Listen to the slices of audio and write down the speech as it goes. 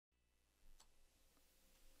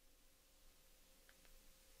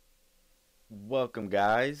Welcome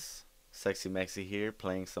guys, Sexy Mexi here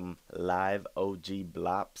playing some live OG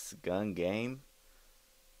Blops gun game.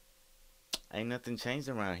 Ain't nothing changed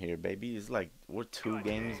around here, baby. It's like we're 2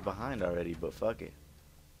 games behind already, but fuck it.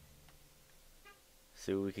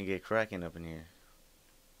 See what we can get cracking up in here.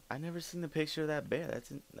 I never seen the picture of that bear.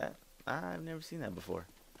 I've never seen that before.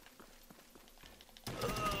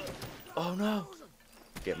 Oh no!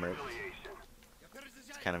 Get murked.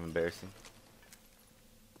 It's kind of embarrassing.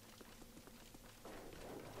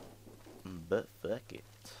 But fuck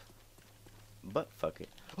it.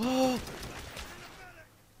 Oh!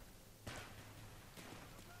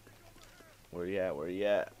 Where you at? Where you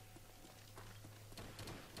at?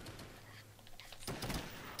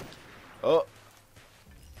 Oh!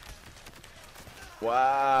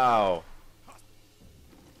 Wow!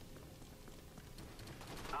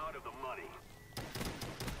 Out of the money.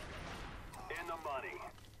 In the money.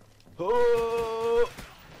 Oh!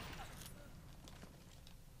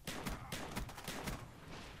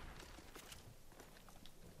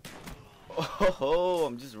 Oh,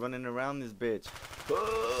 I'm just running around this bitch.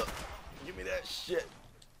 Oh, give me that shit.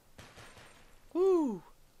 Woo!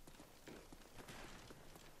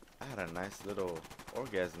 I had a nice little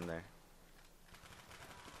orgasm there.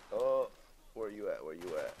 Oh, where you at? Where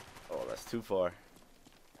you at? Oh, that's too far.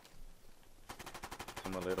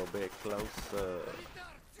 Come a little bit closer.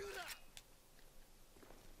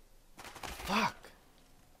 Fuck!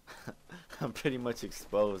 I'm pretty much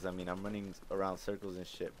exposed. I mean, I'm running around circles and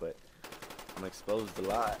shit, but I'm exposed a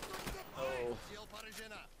lot. Oh.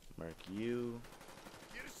 Mark you.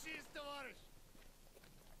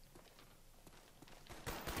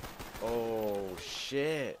 Oh,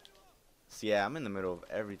 shit. So, yeah, I'm in the middle of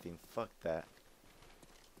everything. Fuck that.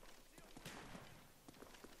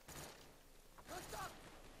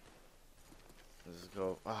 Let's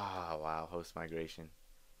go. Ah, wow. Host migration.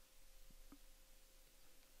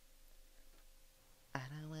 I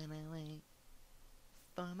don't wanna wait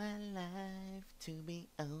for my life to be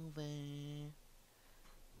over.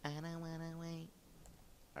 I don't wanna wait.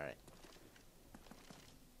 Alright.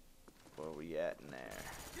 Where we at in there?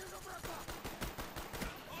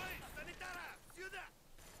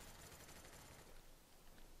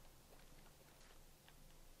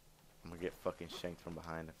 I'm gonna get fucking shanked from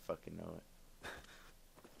behind. I fucking know it.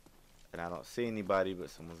 And I don't see anybody, but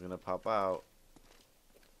someone's gonna pop out.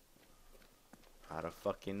 Out of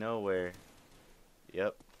fucking nowhere.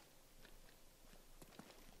 Yep.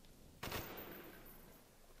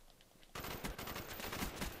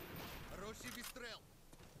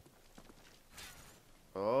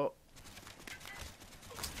 Oh.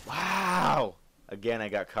 Wow. Again, I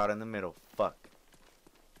got caught in the middle. Fuck.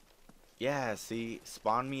 Yeah, see?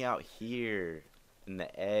 Spawn me out here in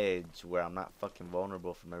the edge where I'm not fucking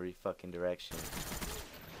vulnerable from every fucking direction.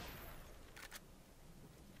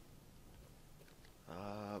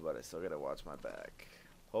 But I still gotta watch my back.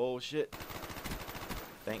 Oh shit.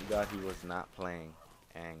 Thank God he was not playing.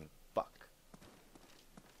 And fuck.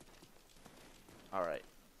 Alright.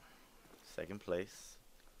 Second place.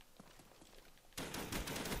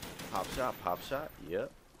 Pop shot, pop shot.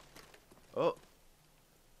 Yep. Oh.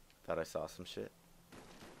 Thought I saw some shit.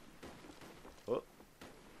 Oh.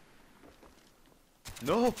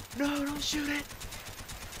 No! No, don't shoot it!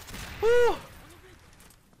 Woo!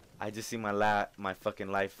 I just see my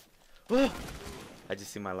fucking life. Oh! I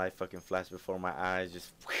just see my life fucking flash before my eyes,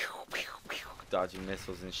 just dodging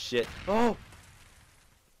missiles and shit. Oh!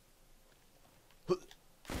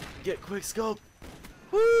 Get quick scope.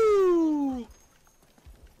 Woo!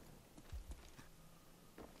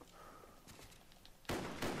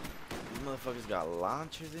 These motherfuckers got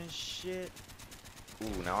launchers and shit.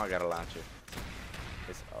 Ooh, now I got a launcher.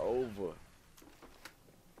 It's over.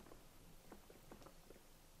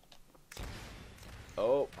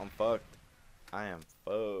 Oh, I'm fucked. I am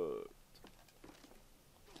fucked.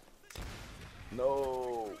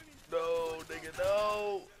 No. No, nigga,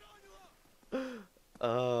 no.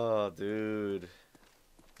 Oh, dude.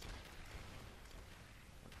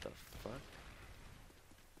 What the fuck?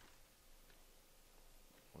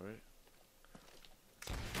 Where?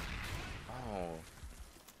 Oh.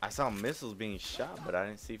 I saw missiles being shot, but I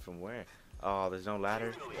didn't see from where. Oh, there's no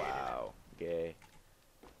ladder? Wow. Gay.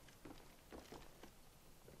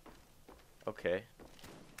 Okay.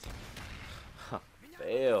 Huh.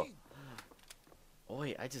 Fail. Oh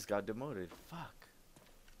wait, I just got demoted. Fuck.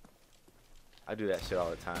 I do that shit all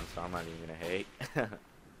the time, so I'm not even gonna hate.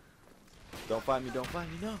 Don't find me, don't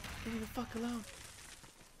find me. No, leave me the fuck alone.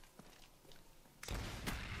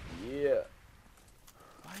 Yeah.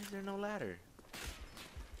 Why is there no ladder?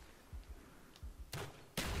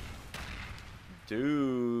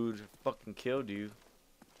 Dude, fucking killed you.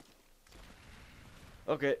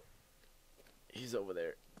 Okay. He's over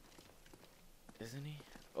there. Isn't he?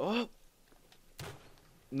 Oh!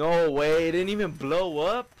 No way, it didn't even blow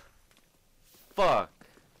up? Fuck.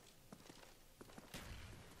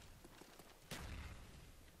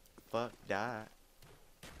 Fuck that.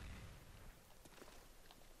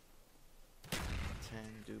 10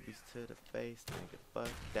 doobies to the face, nigga.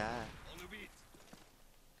 Fuck that.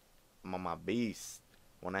 I'm on my beast.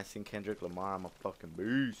 When I sing Kendrick Lamar, I'm a fucking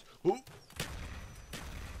beast. Ooh.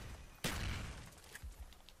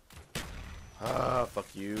 Ah, fuck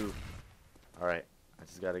you. Alright, I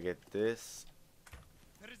just gotta get this.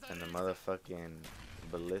 And the motherfucking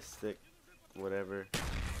ballistic, whatever.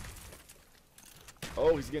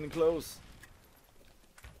 Oh, he's getting close.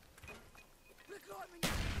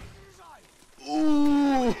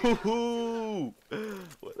 Ooh!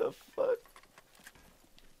 What the fuck?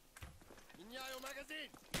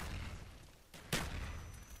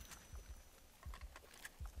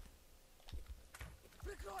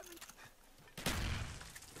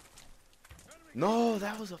 No,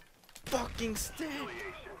 that was a fucking stick.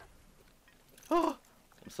 Oh,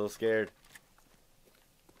 I'm so scared.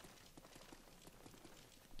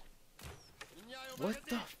 What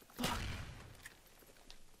the fuck?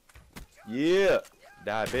 Yeah,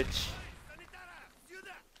 die, bitch.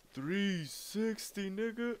 360,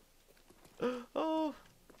 nigga. Oh,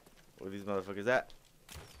 where are these motherfuckers at?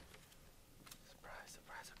 Surprise,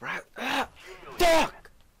 surprise, surprise. Ah, fuck!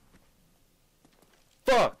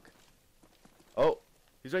 Fuck! Oh,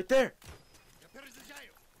 he's right there.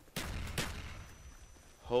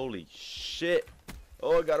 Holy shit.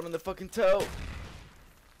 Oh, I got him in the fucking toe.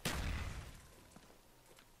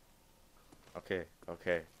 Okay,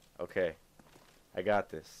 okay, okay. I got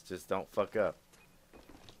this. Just don't fuck up.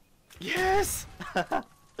 Yes! I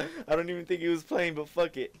don't even think he was playing, but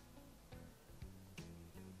fuck it.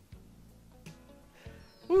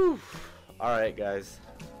 Woo! Alright, guys.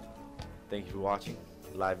 Thank you for watching.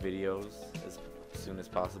 Live videos as soon as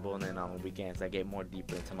possible, and then on the weekends I get more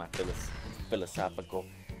deeper into my philosophical,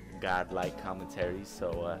 godlike commentaries.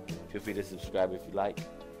 So feel free to subscribe if you like.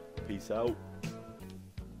 Peace out.